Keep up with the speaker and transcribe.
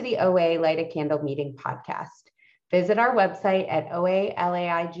the OA Light a Candle Meeting podcast. Visit our website at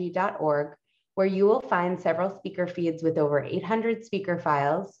oalaig.org, where you will find several speaker feeds with over 800 speaker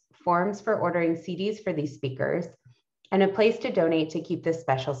files, forms for ordering CDs for these speakers, and a place to donate to keep this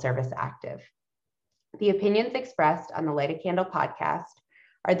special service active. The opinions expressed on the Light a Candle podcast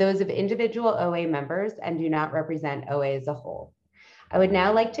are those of individual OA members and do not represent OA as a whole. I would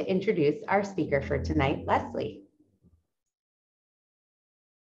now like to introduce our speaker for tonight, Leslie.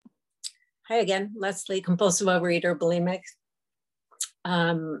 Hi again, Leslie, compulsive overeater, bulimic.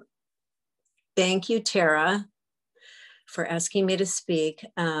 Thank you, Tara, for asking me to speak.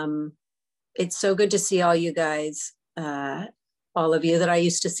 It's so good to see all you guys, all of you that I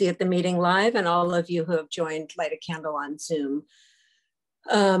used to see at the meeting live, and all of you who have joined Light a Candle on Zoom.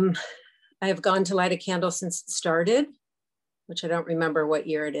 I have gone to Light a Candle since it started, which I don't remember what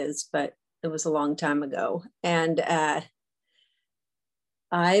year it is, but it was a long time ago. And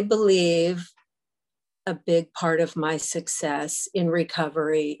I believe a big part of my success in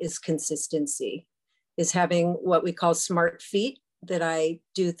recovery is consistency, is having what we call smart feet, that I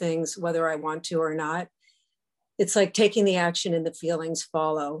do things whether I want to or not. It's like taking the action and the feelings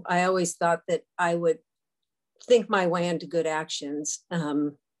follow. I always thought that I would think my way into good actions,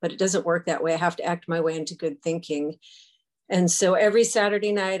 but it doesn't work that way. I have to act my way into good thinking. And so every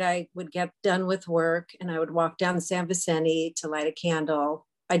Saturday night I would get done with work and I would walk down San Vicente to light a candle.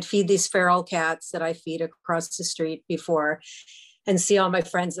 I'd feed these feral cats that I feed across the street before and see all my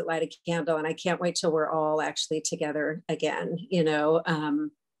friends that light a candle. And I can't wait till we're all actually together again, you know.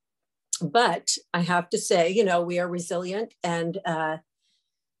 But I have to say, you know, we are resilient. And,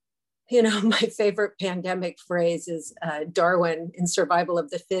 you know, my favorite pandemic phrase is Darwin in Survival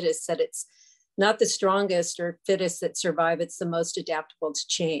of the Fittest said it's not the strongest or fittest that survive, it's the most adaptable to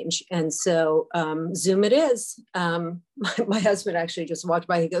change. And so Zoom it is. My husband actually just walked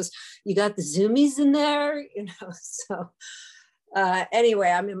by, he goes, "You got the Zoomies in there?" You know, so anyway,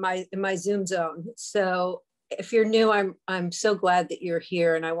 I'm in my Zoom zone. So if you're new, I'm so glad that you're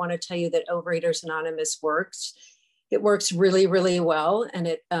here. And I want to tell you that Overeaters Anonymous works. It works really, really well. And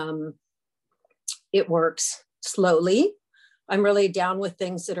it works slowly. I'm really down with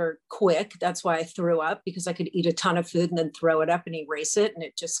things that are quick. That's why I threw up, because I could eat a ton of food and then throw it up and erase it. And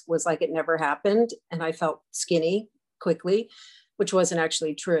it just was like it never happened. And I felt skinny quickly, which wasn't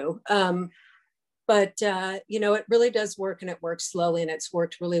actually true. But you know, it really does work, and it works slowly, and it's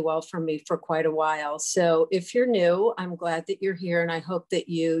worked really well for me for quite a while. So if you're new, I'm glad that you're here, and I hope that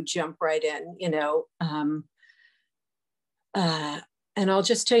you jump right in, you know. And I'll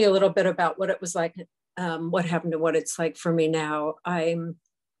just tell you a little bit about what it was like, what happened and what it's like for me now. You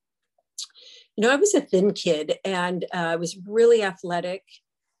know, I was a thin kid, and I was really athletic,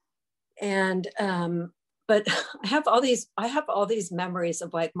 and but I have all these memories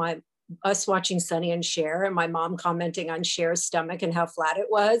of like us watching Sonny and Cher, and my mom commenting on Cher's stomach and how flat it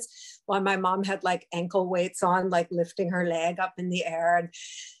was, while my mom had like ankle weights on, like lifting her leg up in the air.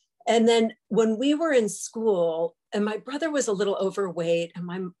 And then when we were in school, and my brother was a little overweight, and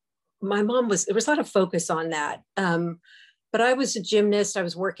my mom there was a lot of focus on that. But I was a gymnast. I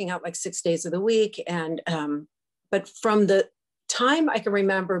was working out like 6 days of the week. And, but from the time I can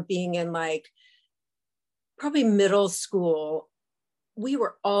remember being in like probably middle school, we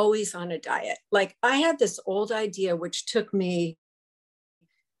were always on a diet. Like I had this old idea, which took me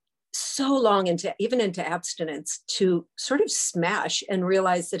so long into abstinence, to sort of smash and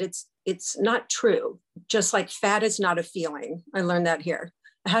realize that it's not true. Just like fat is not a feeling. I learned that here.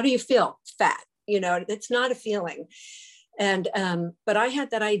 How do you feel? Fat, you know, it's not a feeling. And, but I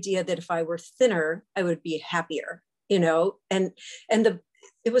had that idea that if I were thinner, I would be happier, you know, and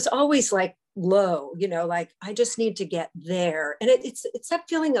it was always like low, you know, like I just need to get there. And it's that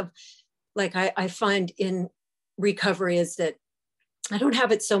feeling of like, I find in recovery is that I don't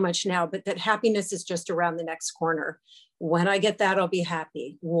have it so much now, but that happiness is just around the next corner. When I get that, I'll be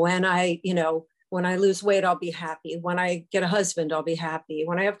happy. When I lose weight, I'll be happy. When I get a husband, I'll be happy.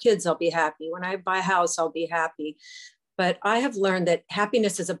 When I have kids, I'll be happy. When I buy a house, I'll be happy. But I have learned that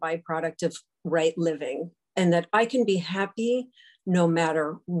happiness is a byproduct of right living, and that I can be happy no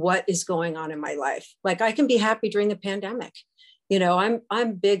matter what is going on in my life. Like I can be happy during the pandemic. You know,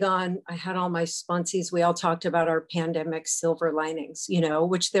 I'm big on, I had all my sponsees, we all talked about our pandemic silver linings, you know,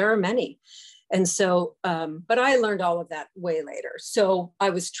 which there are many. And so, but I learned all of that way later. So I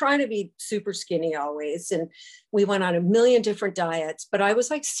was trying to be super skinny always. And we went on a million different diets, but I was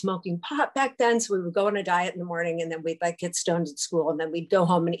like smoking pot back then. So we would go on a diet in the morning, and then we'd like get stoned at school, and then we'd go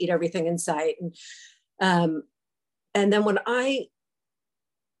home and eat everything in sight. And then when I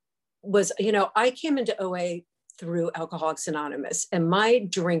was, you know, I came into OA through Alcoholics Anonymous. And my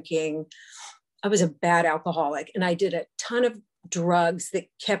drinking, I was a bad alcoholic, and I did a ton of drugs that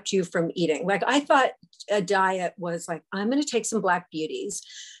kept you from eating. Like, I thought a diet was like, I'm going to take some Black Beauties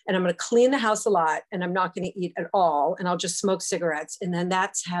and I'm going to clean the house a lot, and I'm not going to eat at all, and I'll just smoke cigarettes. And then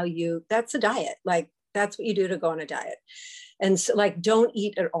that's a diet. Like, that's what you do to go on a diet. And so, like, don't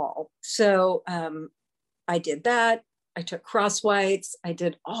eat at all. So I did that. I took cross whites. I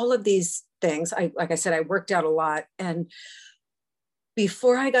did all of these things. Like I said, I worked out a lot. And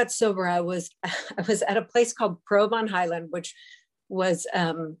before I got sober, I was at a place called Probe on Highland, which was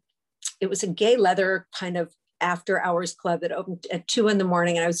it was a gay leather kind of after hours club that opened at 2 a.m.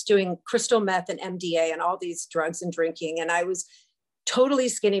 And I was doing crystal meth and MDA and all these drugs and drinking. And I was totally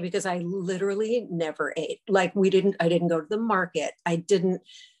skinny because I literally never ate. Like, I didn't go to the market.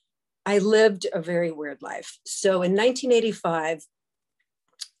 I lived a very weird life. So in 1985,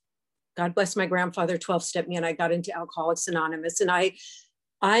 God bless my grandfather, 12-stepped me, and I got into Alcoholics Anonymous. And I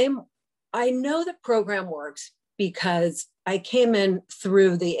know the program works because I came in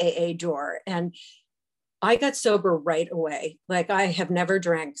through the AA door, and I got sober right away. Like, I have never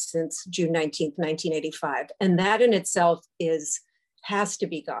drank since June 19th, 1985. And that in itself has to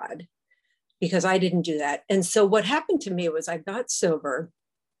be God, because I didn't do that. And so what happened to me was I got sober,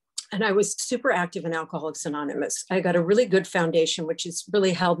 and I was super active in Alcoholics Anonymous. I got a really good foundation, which has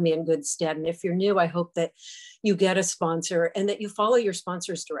really held me in good stead. And if you're new, I hope that you get a sponsor and that you follow your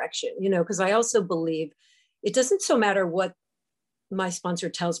sponsor's direction, because I also believe it doesn't so matter what my sponsor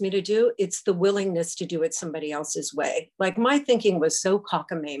tells me to do, it's the willingness to do it somebody else's way. Like, my thinking was so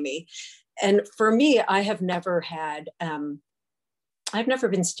cockamamie. And for me, I've never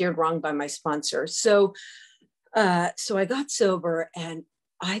been steered wrong by my sponsor. So I got sober, and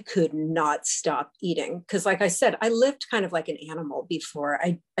I could not stop eating. Because, like I said, I lived kind of like an animal before.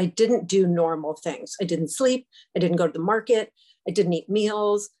 I didn't do normal things. I didn't sleep. I didn't go to the market. I didn't eat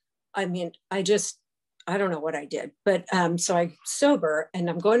meals. I mean, I don't know what I did. But so I'm sober, and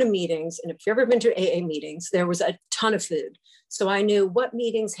I'm going to meetings. And if you've ever been to AA meetings, there was a ton of food. So I knew what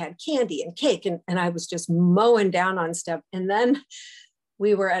meetings had candy and cake. And I was just mowing down on stuff. And then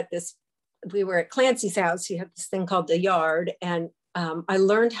we were at Clancy's house. He had this thing called the Yard. And I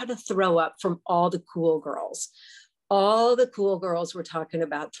learned how to throw up from all the cool girls. All the cool girls were talking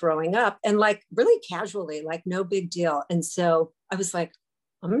about throwing up, and like really casually, like no big deal. And so I was like,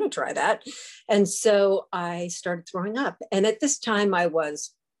 I'm going to try that. And so I started throwing up. And at this time I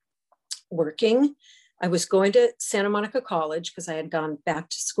was working. I was going to Santa Monica College because I had gone back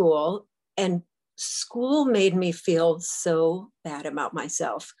to school, and school made me feel so bad about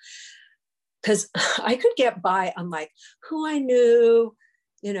myself, because I could get by on like who I knew,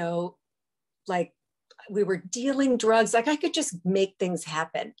 like we were dealing drugs. Like, I could just make things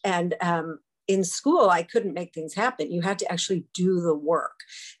happen. And in school, I couldn't make things happen. You had to actually do the work.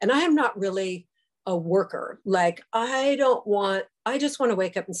 And I am not really a worker. Like, I just want to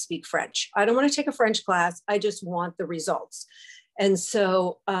wake up and speak French. I don't want to take a French class. I just want the results. And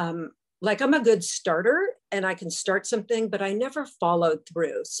so, like, I'm a good starter and I can start something, but I never followed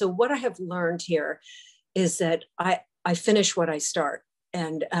through. So what I have learned here is that I finish what I start.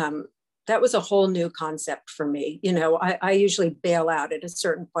 And that was a whole new concept for me. I usually bail out at a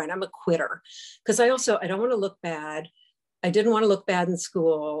certain point. I'm a quitter because I don't want to look bad. I didn't want to look bad in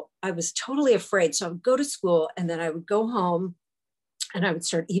school. I was totally afraid. So I would go to school, and then I would go home and I would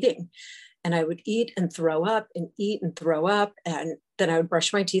start eating. And I would eat and throw up and eat and throw up. And then I would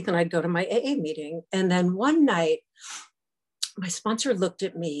brush my teeth and I'd go to my AA meeting. And then one night, my sponsor looked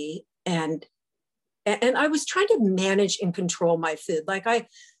at me, and I was trying to manage and control my food. Like,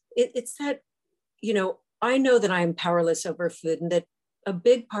 it said, I know that I am powerless over food, and that a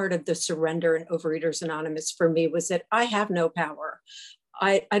big part of the surrender in Overeaters Anonymous for me was that I have no power.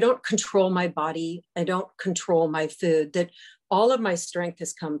 I don't control my body. I don't control my food, that all of my strength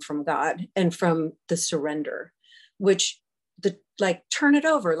has come from God and from the surrender, which turn it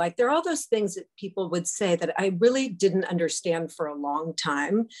over. Like, there are all those things that people would say that I really didn't understand for a long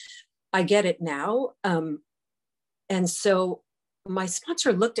time. I get it now. And so my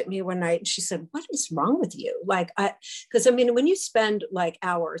sponsor looked at me one night and she said, "What is wrong with you?" Because when you spend like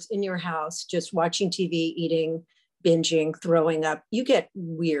hours in your house just watching TV, eating, binging, throwing up, you get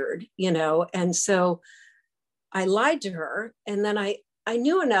weird, And so I lied to her. And then I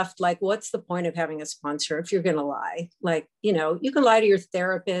knew enough, like, what's the point of having a sponsor if you're going to lie? Like, you can lie to your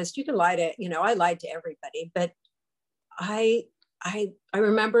therapist, you can lie to, I lied to everybody, but I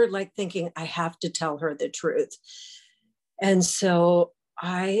remember like thinking I have to tell her the truth. And so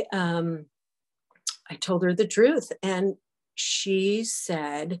I told her the truth, and she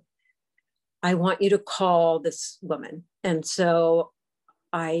said, I want you to call this woman. And so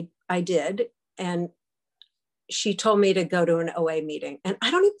I did. And she told me to go to an OA meeting. And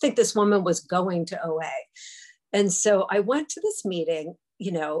I don't even think this woman was going to OA. And so I went to this meeting,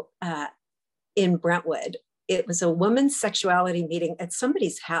 in Brentwood. It was a women's sexuality meeting at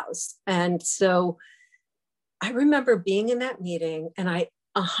somebody's house. And so I remember being in that meeting, and I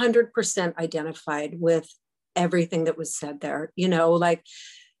 100% identified with everything that was said there.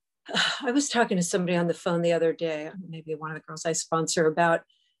 I was talking to somebody on the phone the other day, maybe one of the girls I sponsor, about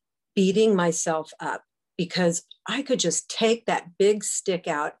beating myself up, because I could just take that big stick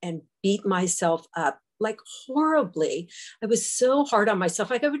out and beat myself up like horribly. I was so hard on myself.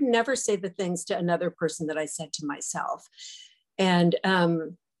 Like I would never say the things to another person that I said to myself. And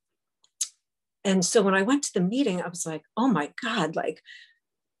so when I went to the meeting, I was like, oh my God, like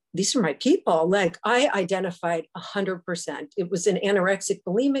these are my people. Like I identified 100%. It was an anorexic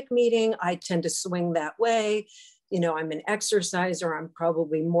bulimic meeting. I tend to swing that way. I'm an exerciser. I'm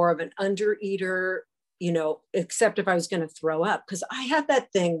probably more of an undereater, except if I was going to throw up, because I had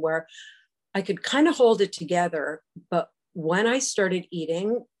that thing where I could kind of hold it together. But when I started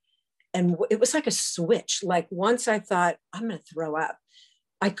eating, and it was like a switch, like once I thought I'm going to throw up,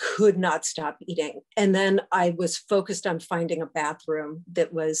 I could not stop eating. And then I was focused on finding a bathroom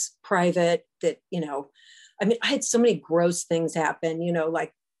that was private, that, I had so many gross things happen,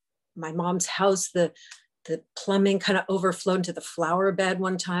 like my mom's house, the plumbing kind of overflowed into the flower bed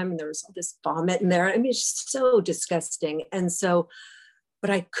one time, and there was all this vomit in there. It's just so disgusting. And so,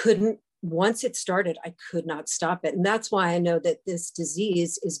 but I couldn't, once it started, I could not stop it. And that's why I know that this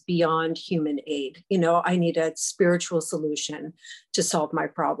disease is beyond human aid. I need a spiritual solution to solve my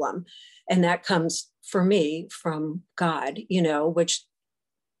problem. And that comes for me from God, which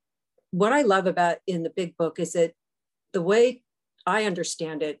what I love about in the big book is that the way I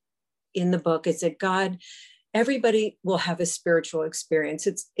understand it in the book is that God, everybody will have a spiritual experience.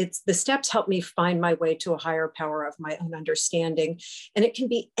 It's the steps help me find my way to a higher power of my own understanding. And it can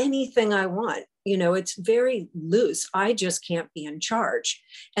be anything I want. It's very loose. I just can't be in charge.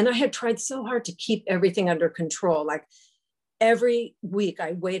 And I had tried so hard to keep everything under control. Like every week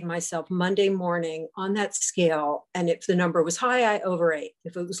I weighed myself Monday morning on that scale. And if the number was high, I overate.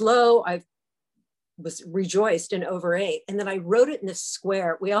 If it was low, I was rejoiced and overate. And then I wrote it in this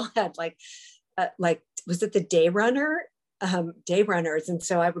square. We all had like, was it the day runner? Day runners. And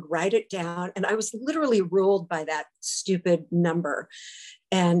so I would write it down, and I was literally ruled by that stupid number.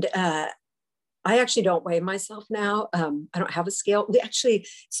 And I actually don't weigh myself now. I don't have a scale. We actually,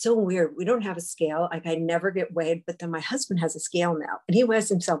 so weird. We don't have a scale. Like I never get weighed, but then my husband has a scale now, and he weighs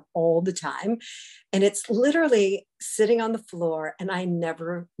himself all the time. And it's literally sitting on the floor, and I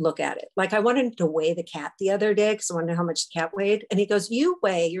never look at it. Like I wanted to weigh the cat the other day because I wanted to know how much the cat weighed. And he goes, you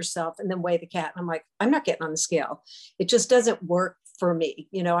weigh yourself and then weigh the cat. And I'm like, I'm not getting on the scale. It just doesn't work for me.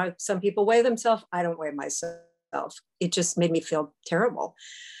 Some people weigh themselves. I don't weigh myself. It just made me feel terrible.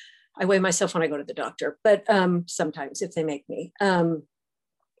 I weigh myself when I go to the doctor, but sometimes if they make me.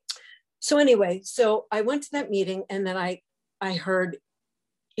 So anyway, so I went to that meeting, and then I heard,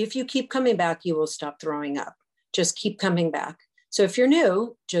 if you keep coming back, you will stop throwing up. Just keep coming back. So if you're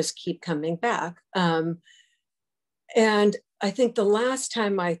new, just keep coming back. And I think the last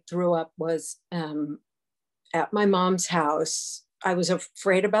time I threw up was at my mom's house. I was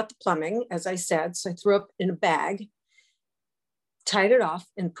afraid about the plumbing, as I said. So I threw up in a bag, tied it off,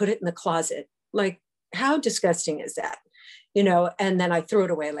 and put it in the closet. Like, how disgusting is that? And then I threw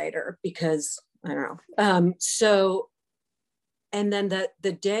it away later because I don't know. And then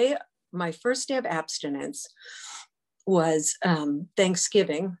the day, my first day of abstinence was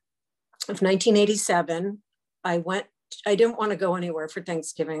Thanksgiving of 1987. I didn't want to go anywhere for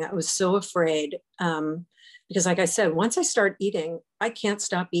Thanksgiving. I was so afraid because like I said, once I start eating, I can't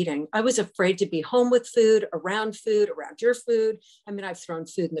stop eating. I was afraid to be home with food, around your food. I've thrown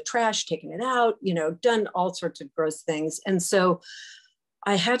food in the trash, taken it out, done all sorts of gross things. And so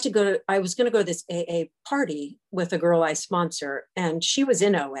I was going to go to this AA party with a girl I sponsor, and she was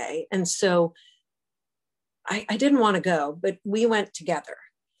in OA. And so I didn't want to go, but we went together.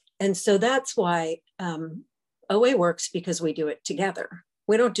 And so that's why OA works, because we do it together.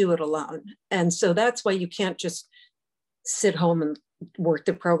 We don't do it alone. And so that's why you can't just sit home and work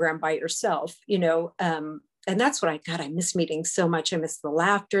the program by yourself, and that's what I miss meetings so much. I miss the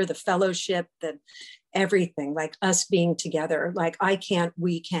laughter, the fellowship, the everything, like us being together. Like I can't,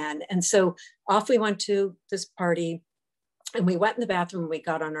 we can. And so off we went to this party, and we went in the bathroom, we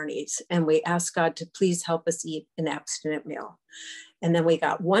got on our knees, and we asked God to please help us eat an abstinent meal. And then we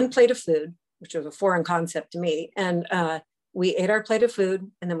got one plate of food, which was a foreign concept to me. And we ate our plate of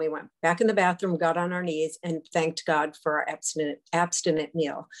food, and then we went back in the bathroom, got on our knees, and thanked God for our abstinent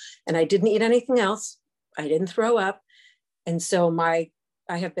meal. And I didn't eat anything else. I didn't throw up. And so I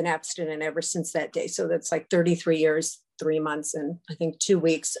have been abstinent ever since that day. So that's like 33 years, 3 months, and I think 2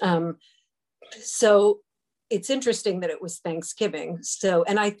 weeks. So it's interesting that it was Thanksgiving. So,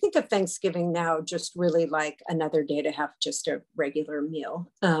 and I think of Thanksgiving now just really like another day to have just a regular meal.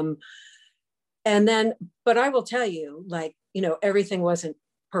 And then, but I will tell you, like, everything wasn't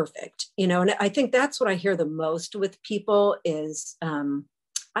perfect, and I think that's what I hear the most with people is,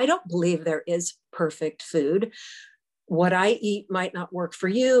 I don't believe there is perfect food. What I eat might not work for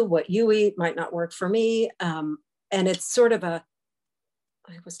you. What you eat might not work for me. And it's sort of I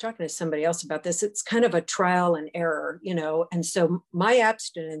was talking to somebody else about this. It's kind of a trial and error, and so my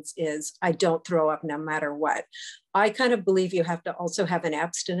abstinence is I don't throw up no matter what. I kind of believe you have to also have an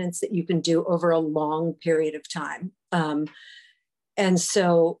abstinence that you can do over a long period of time. And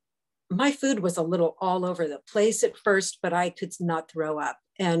so my food was a little all over the place at first, but I could not throw up.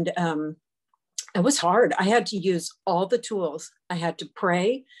 And it was hard. I had to use all the tools. I had to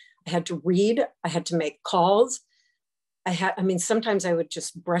pray. I had to read. I had to make calls. Sometimes I would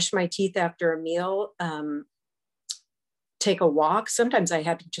just brush my teeth after a meal, take a walk. Sometimes I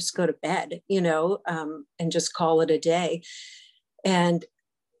had to just go to bed, and just call it a day.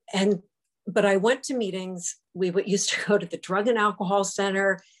 But I went to meetings. We used to go to the Drug and Alcohol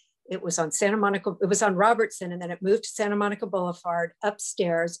Center. It was on Santa Monica. It was on Robertson, and then it moved to Santa Monica Boulevard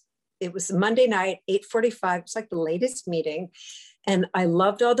upstairs. It was Monday night, 8:45. It's like the latest meeting. And I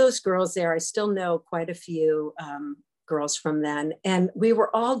loved all those girls there. I still know quite a few girls from then. And we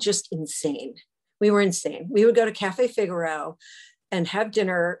were all just insane. We were insane. We would go to Cafe Figaro and have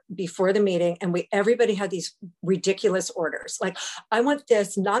dinner before the meeting. And everybody had these ridiculous orders. Like, I want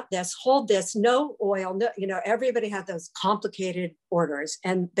this, not this, hold this, no oil, no, everybody had those complicated orders,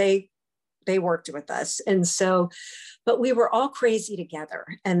 and they worked with us. And so, but we were all crazy together.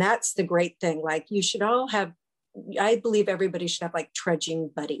 And that's the great thing. Like, you should all have, I believe everybody should have like trudging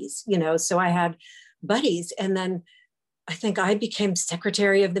buddies, so I had buddies. And then I think I became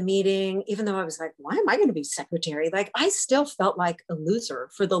secretary of the meeting, even though I was like, why am I going to be secretary? Like, I still felt like a loser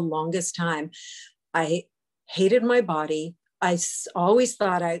for the longest time. I hated my body. I always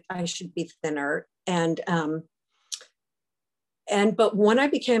thought I should be thinner. But when I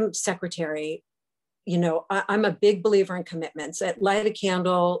became secretary, I'm a big believer in commitments. At Light a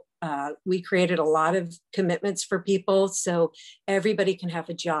Candle, we created a lot of commitments for people so everybody can have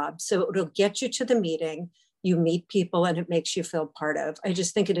a job. So it'll get you to the meeting. You meet people and it makes you feel part of. I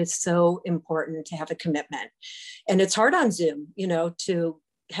just think it is so important to have a commitment. And it's hard on Zoom, to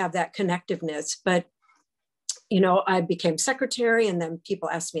have that connectiveness. But, I became secretary, and then people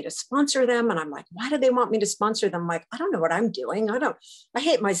asked me to sponsor them. And I'm like, why do they want me to sponsor them? I'm like, I don't know what I'm doing. I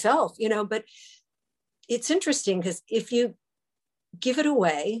hate myself, but it's interesting because if you give it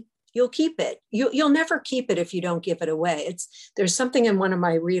away, you'll keep it. You'll never keep it if you don't give it away. There's something in one of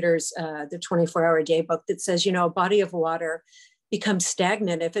my readers, the 24-Hour Day book, that says, a body of water becomes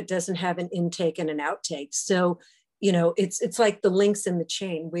stagnant if it doesn't have an intake and an outtake. So, it's like the links in the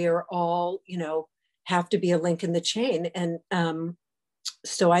chain. We are all, have to be a link in the chain. And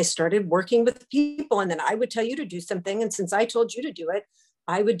so I started working with people, and then I would tell you to do something. And since I told you to do it,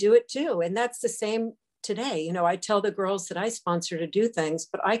 I would do it too. And that's the same today. I tell the girls that I sponsor to do things,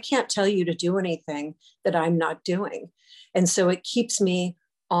 but I can't tell you to do anything that I'm not doing. And so it keeps me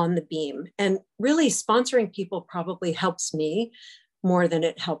on the beam. And really, sponsoring people probably helps me more than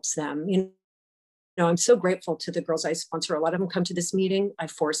it helps them. I'm so grateful to the girls I sponsor. A lot of them come to this meeting. I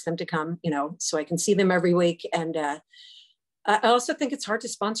force them to come, so I can see them every week. And I also think it's hard to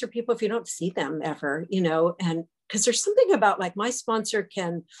sponsor people if you don't see them ever, and because there's something about, like, my sponsor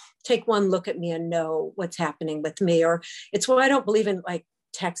can take one look at me and know what's happening with me. Or it's why I don't believe in like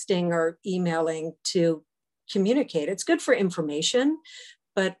texting or emailing to communicate. It's good for information,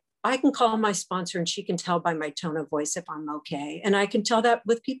 but I can call my sponsor and she can tell by my tone of voice if I'm okay. And I can tell that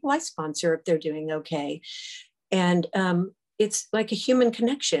with people I sponsor if they're doing okay. And it's like a human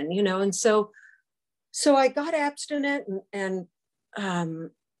connection, and so I got abstinent, and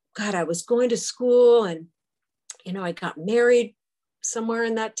God, I was going to school, and I got married somewhere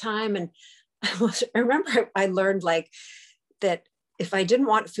in that time. And I remember I learned like that if I didn't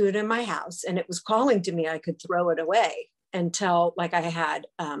want food in my house and it was calling to me, I could throw it away until like I had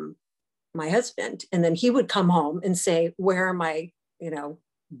my husband. And then he would come home and say, where are my,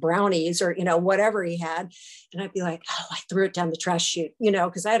 brownies or, whatever he had. And I'd be like, oh, I threw it down the trash chute,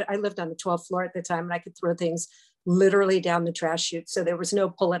 because I lived on the 12th floor at the time, and I could throw things literally down the trash chute. So there was no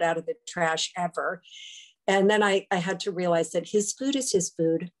pull it out of the trash ever. And then I had to realize that his food is his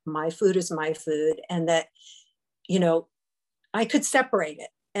food, my food is my food, and that, you know, I could separate it.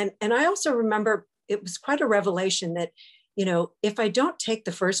 And I also remember it was quite a revelation that, you know, if I don't take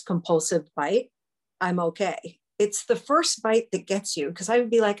the first compulsive bite, I'm okay. It's the first bite that gets you, because I would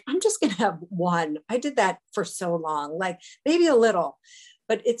be like, I'm just going to have one. I did that for so long, like maybe a little,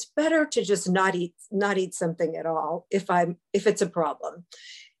 but it's better to just not eat something at all if it's a problem,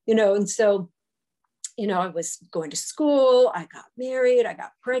 you know. And so, you know, I was going to school, I got married, I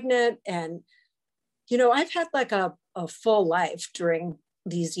got pregnant, and, you know, I've had like a full life during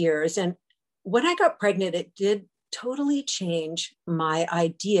these years. And when I got pregnant, it did totally change my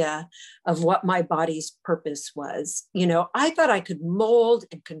idea of what my body's purpose was. You know, I thought I could mold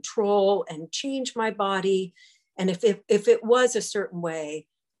and control and change my body. And if it was a certain way,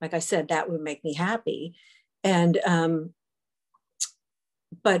 like I said, that would make me happy. And,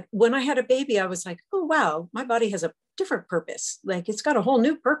 but when I had a baby, I was like, oh, wow, my body has a different purpose. Like it's got a whole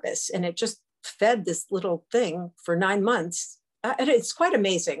new purpose. And it just fed this little thing for 9 months. And it's quite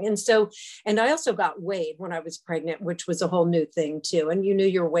amazing. And so, and I also got weighed when I was pregnant, which was a whole new thing too. And you knew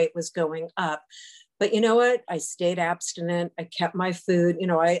your weight was going up. But you know what? I stayed abstinent. I kept my food. You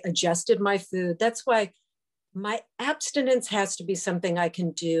know, I adjusted my food. That's why my abstinence has to be something I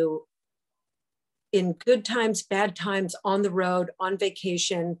can do in good times, bad times, on the road, on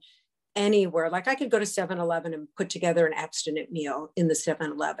vacation, anywhere. Like I could go to 7-Eleven and put together an abstinent meal in the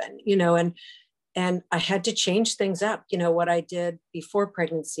 7-Eleven, you know, and I had to change things up. You know, what I did before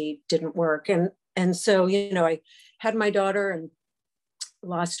pregnancy didn't work. And so, you know, I had my daughter and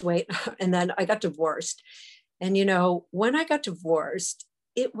lost weight, and then I got divorced. And, you know, when I got divorced,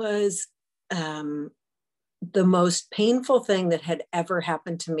 it was the most painful thing that had ever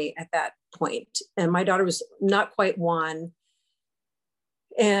happened to me at that point. And my daughter was not quite 1.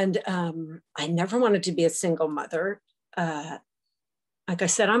 And I never wanted to be a single mother. Like I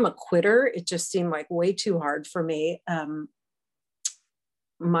said, I'm a quitter. It just seemed like way too hard for me.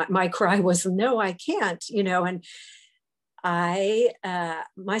 My cry was, no, I can't, you know. And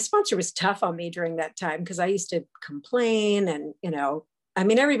my sponsor was tough on me during that time, because I used to complain, and, you know, I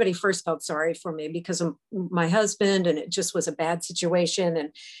mean, everybody first felt sorry for me because of my husband, and it just was a bad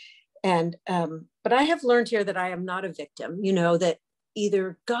situation. But I have learned here that I am not a victim, you know, that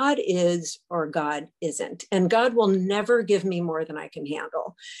either God is or God isn't, and God will never give me more than I can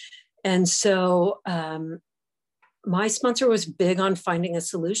handle. And so my sponsor was big on finding a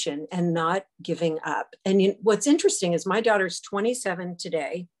solution and not giving up. And what's interesting is my daughter's 27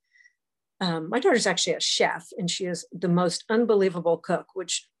 today. My daughter's actually a chef, and she is the most unbelievable cook,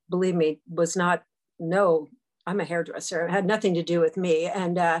 which, believe me, was not, no, I'm a hairdresser. It had nothing to do with me.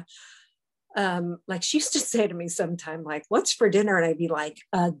 And like she used to say to me sometime, like, what's for dinner? And I'd be like,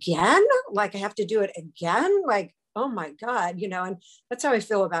 again? Like I have to do it again? Like, oh my God, you know. And that's how I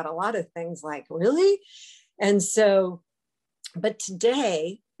feel about a lot of things, like, really? And so, but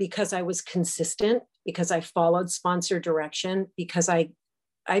today, because I was consistent, because I followed sponsor direction, because I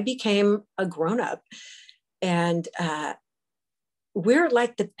became a grown-up, and we're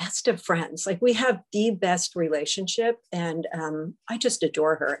like the best of friends. Like we have the best relationship, and I just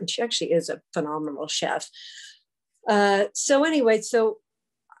adore her. And she actually is a phenomenal chef. So anyway,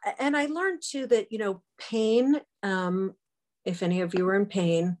 and I learned too that, you know, pain, if any of you are in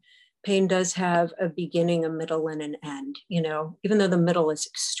pain does have a beginning, a middle, and an end, you know, even though the middle is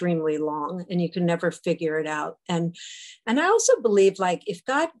extremely long and you can never figure it out. And I also believe, like, if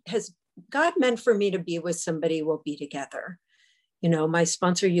God meant for me to be with somebody, we'll be together. You know, my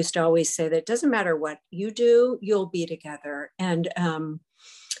sponsor used to always say that it doesn't matter what you do, you'll be together. And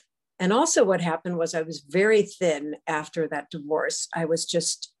also what happened was I was very thin after that divorce. I was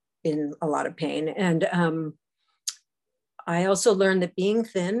just in a lot of pain. And I also learned that being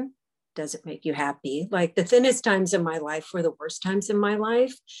thin doesn't make you happy. Like the thinnest times in my life were the worst times in my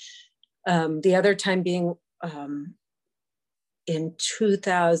life. The other time being in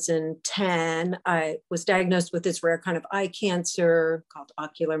 2010, I was diagnosed with this rare kind of eye cancer called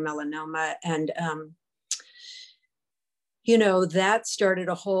ocular melanoma. And, you know, that started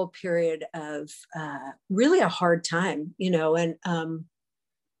a whole period of really a hard time, you know, and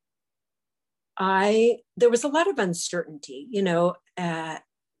there was a lot of uncertainty, you know,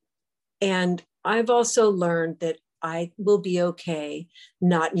 and I've also learned that I will be okay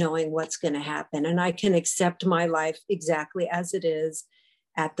not knowing what's going to happen. And I can accept my life exactly as it is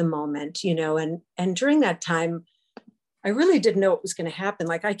at the moment, you know, and during that time, I really didn't know what was going to happen.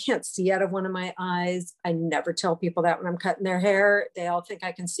 Like I can't see out of one of my eyes. I never tell people that when I'm cutting their hair. They all think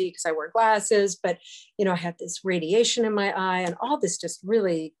I can see because I wear glasses, but, you know, I had this radiation in my eye, and all this just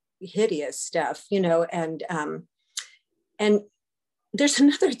really hideous stuff, and there's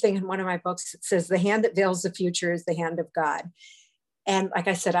another thing in one of my books that says the hand that veils the future is the hand of God. And like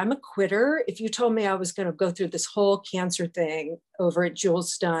I said, I'm a quitter. If you told me I was going to go through this whole cancer thing over at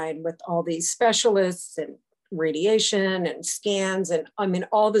Jules Stein with all these specialists and radiation and scans and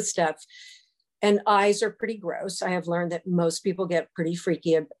all the stuff, and eyes are pretty gross. I have learned that most people get pretty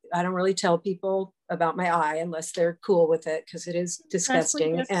freaky. I don't really tell people about my eye unless they're cool with it, because it is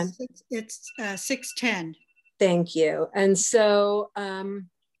disgusting. Actually, and it's 610. Thank you. And so,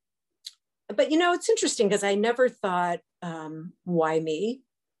 but it's interesting because I never thought, why me?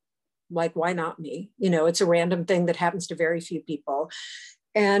 Like, why not me? It's a random thing that happens to very few people.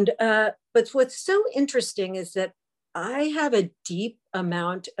 And, but what's so interesting is that I have a deep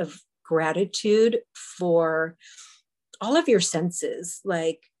amount of gratitude for all of your senses.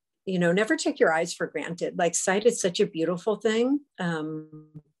 Like, never take your eyes for granted. Like, sight is such a beautiful thing.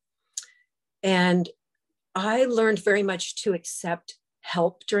 And I learned very much to accept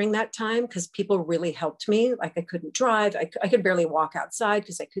help during that time, because people really helped me. Like, I couldn't drive. I could barely walk outside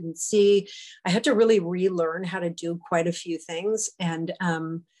because I couldn't see. I had to really relearn how to do quite a few things. And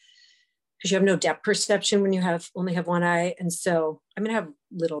because you have no depth perception when you only have one eye. And so, I have a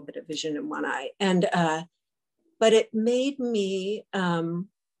little bit of vision in one eye. And, but it made me,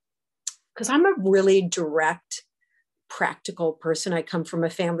 because I'm a really direct, practical person. I come from a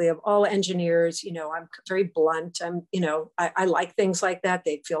family of all engineers. I'm very blunt. I like things like that.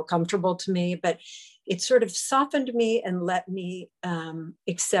 They feel comfortable to me, but it sort of softened me and let me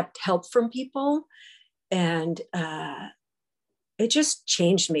accept help from people. And it just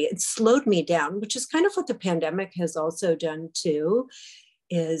changed me. It slowed me down, which is kind of what the pandemic has also done too,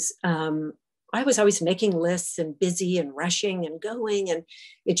 is I was always making lists and busy and rushing and going, and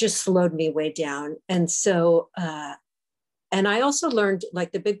it just slowed me way down. And so, and I also learned,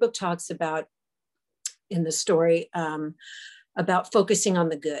 like the Big Book talks about in the story, about focusing on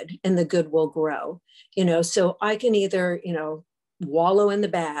the good, and the good will grow, so I can either, wallow in the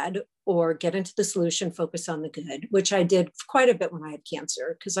bad or get into the solution, focus on the good, which I did quite a bit when I had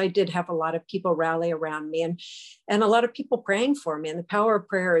cancer, because I did have a lot of people rally around me and a lot of people praying for me. And the power of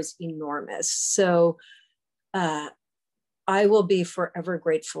prayer is enormous. So I will be forever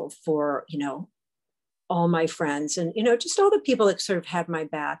grateful for, all my friends and, just all the people that sort of had my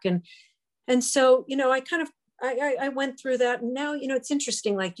back. And so, I went through that. And now, it's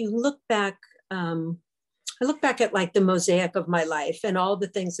interesting, like you look back, I look back at like the mosaic of my life and all the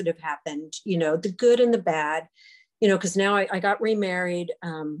things that have happened, the good and the bad, because now I got remarried.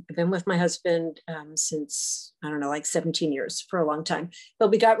 I've been with my husband since, I don't know, like 17 years, for a long time. But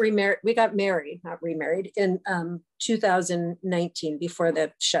we got married, not remarried, in 2019 before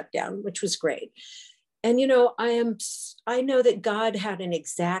the shutdown, which was great. And, I know that God had an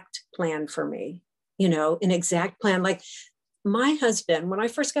exact plan for me, an exact plan. Like, my husband, when I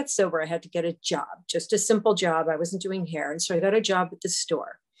first got sober, I had to get a job, just a simple job. I wasn't doing hair. And so I got a job at the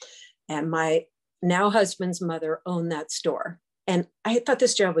store. And my now husband's mother owned that store. And I thought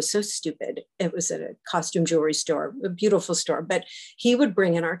this job was so stupid. It was at a costume jewelry store, a beautiful store, but he would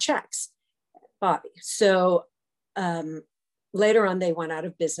bring in our checks, Bobby. So later on, they went out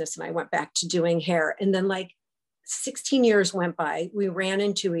of business and I went back to doing hair. And then like 16 years went by, we ran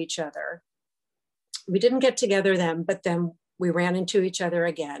into each other. We didn't get together then, but then we ran into each other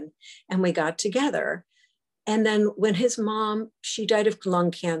again and we got together. And then when his mom, she died of lung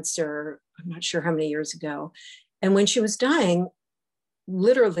cancer, I'm not sure how many years ago. And when she was dying,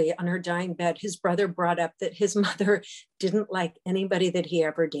 literally on her dying bed, his brother brought up that his mother didn't like anybody that he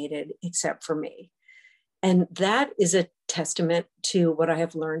ever dated except for me. And that is a testament to what I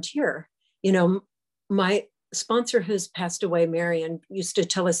have learned here. My sponsor who's passed away, Marion, used to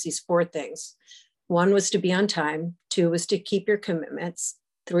tell us these 4 things. 1 was to be on time. 2 was to keep your commitments.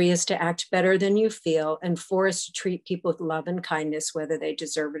 3 is to act better than you feel. And 4 is to treat people with love and kindness, whether they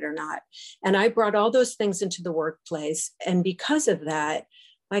deserve it or not. And I brought all those things into the workplace. And because of that,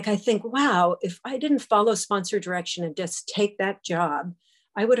 like, I think, wow, if I didn't follow sponsor direction and just take that job,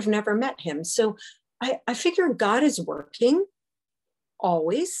 I would have never met him. So I figure God is working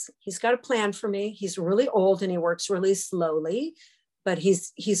always. He's got a plan for me. He's really old and he works really slowly, but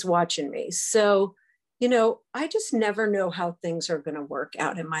he's watching me. So, I just never know how things are going to work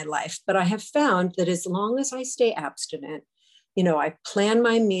out in my life. But I have found that as long as I stay abstinent, I plan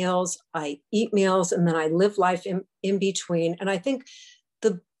my meals, I eat meals, and then I live life in between. And I think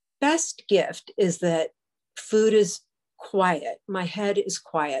the best gift is that food is quiet. My head is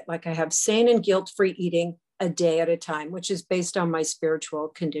quiet. Like, I have sane and guilt-free eating a day at a time, which is based on my spiritual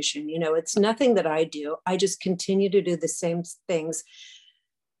condition. It's nothing that I do. I just continue to do the same things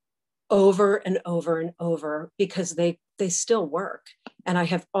over and over and over because they still work. And I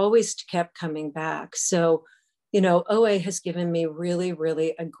have always kept coming back. So, OA has given me really,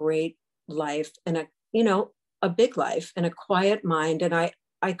 really a great life and a big life and a quiet mind. And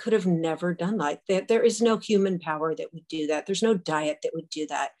I could have never done like that. There is no human power that would do that. There's no diet that would do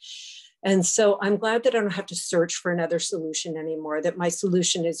that. And so I'm glad that I don't have to search for another solution anymore, that my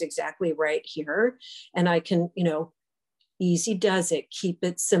solution is exactly right here. And I can, easy does it, keep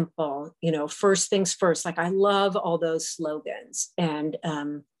it simple, first things first. Like I love all those slogans. And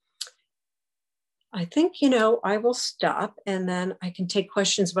I think, I will stop and then I can take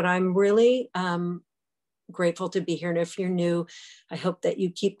questions, but I'm really grateful to be here. And if you're new, I hope that you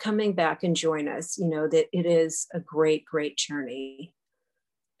keep coming back and join us, that it is a great, great journey.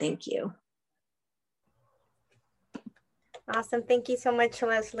 Thank you. Awesome. Thank you so much,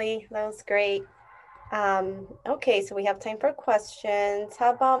 Leslie. That was great. Okay, so we have time for questions.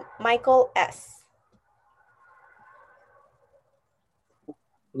 How about Michael S?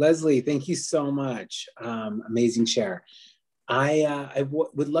 Leslie, thank you so much. Amazing share. I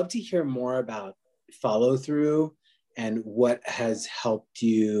would love to hear more about follow through and what has helped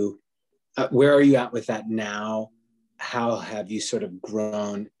you. Where are you at with that now? How have you sort of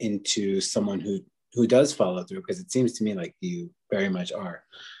grown into someone who does follow through? Because it seems to me like you very much are.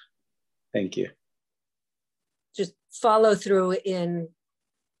 Thank you. Just follow through in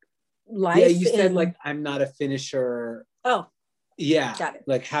life. Yeah, you said like, I'm not a finisher. Oh, yeah. Got it.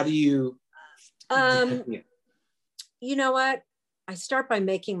 Like, how do you? Yeah. You know what? I start by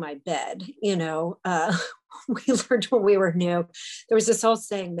making my bed. We learned when we were new. There was this whole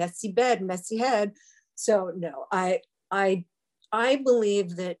saying, messy bed, messy head. So no, I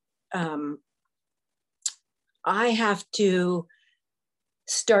believe that I have to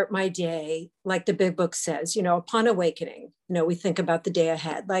start my day like the big book says, upon awakening, we think about the day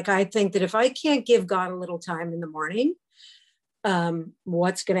ahead. Like I think that if I can't give God a little time in the morning,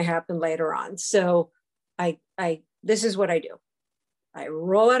 what's going to happen later on? So this is what I do. I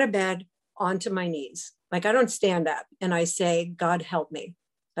roll out of bed onto my knees. Like I don't stand up and I say, God, help me.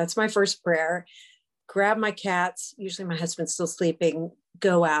 That's my first prayer. Grab my cats. Usually my husband's still sleeping,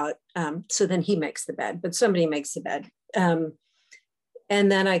 go out. So then he makes the bed, but somebody makes the bed. And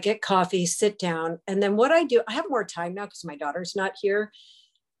then I get coffee, sit down. And then what I do, I have more time now because my daughter's not here.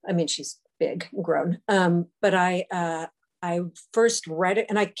 I mean, she's big and grown. But I first read it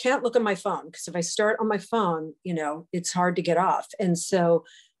and I can't look at my phone because if I start on my phone, it's hard to get off. And so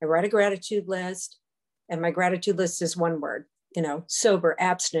I write a gratitude list and my gratitude list is one word, sober,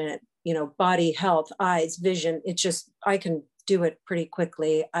 abstinent, body, health, eyes, vision. It's just, I can do it pretty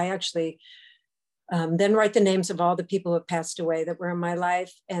quickly. I actually then write the names of all the people who have passed away that were in my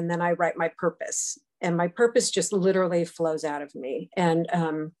life. And then I write my purpose and my purpose just literally flows out of me. And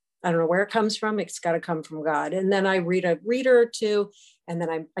I don't know where it comes from. It's got to come from God. And then I read a reader or two, and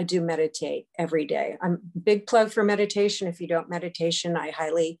then I do meditate every day. I'm big plug for meditation. If you don't meditation, I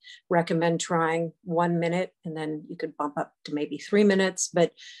highly recommend trying 1 minute, and then you could bump up to maybe 3 minutes.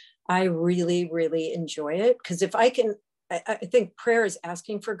 But I really, really enjoy it because if I can, I think prayer is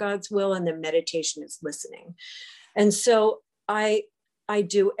asking for God's will, and then meditation is listening. And so I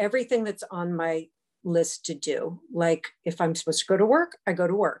do everything that's on my list to do. Like if I'm supposed to go to work, I go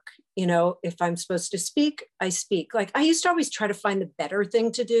to work. If I'm supposed to speak, I speak. Like I used to always try to find the better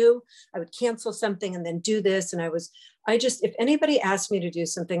thing to do. I would cancel something and then do this. And if anybody asked me to do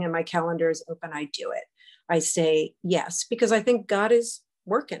something and my calendar is open, I do it. I say yes, because I think God is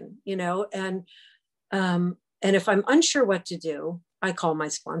working, and if I'm unsure what to do, I call my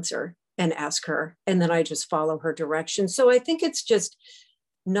sponsor and ask her, and then I just follow her direction. So I think it's just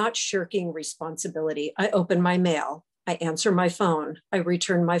not shirking responsibility. I open my mail, I answer my phone, I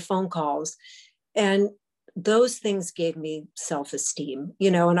return my phone calls. And those things gave me self-esteem,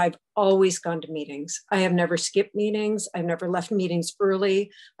 and I've always gone to meetings. I have never skipped meetings. I've never left meetings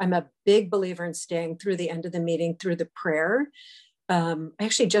early. I'm a big believer in staying through the end of the meeting through the prayer. I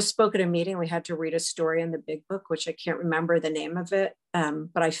actually just spoke at a meeting. We had to read a story in the big book, which I can't remember the name of it.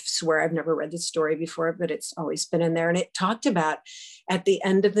 But I swear I've never read the story before, but it's always been in there. And it talked about at the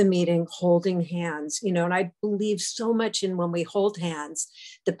end of the meeting, holding hands, and I believe so much in when we hold hands,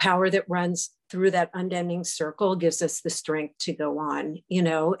 the power that runs through that unending circle gives us the strength to go on,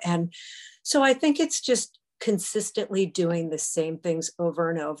 And so I think it's just consistently doing the same things over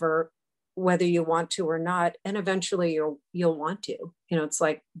and over, whether you want to or not, and eventually you'll want to. It's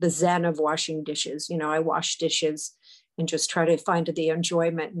like the zen of washing dishes. I wash dishes and just try to find the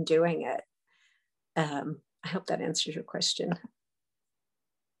enjoyment in doing it. I hope that answers your question.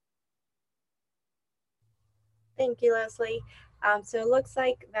 Thank you, Leslie. So it looks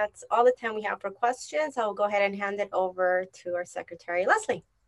like that's all the time we have for questions. I'll go ahead and hand it over to our secretary, Leslie.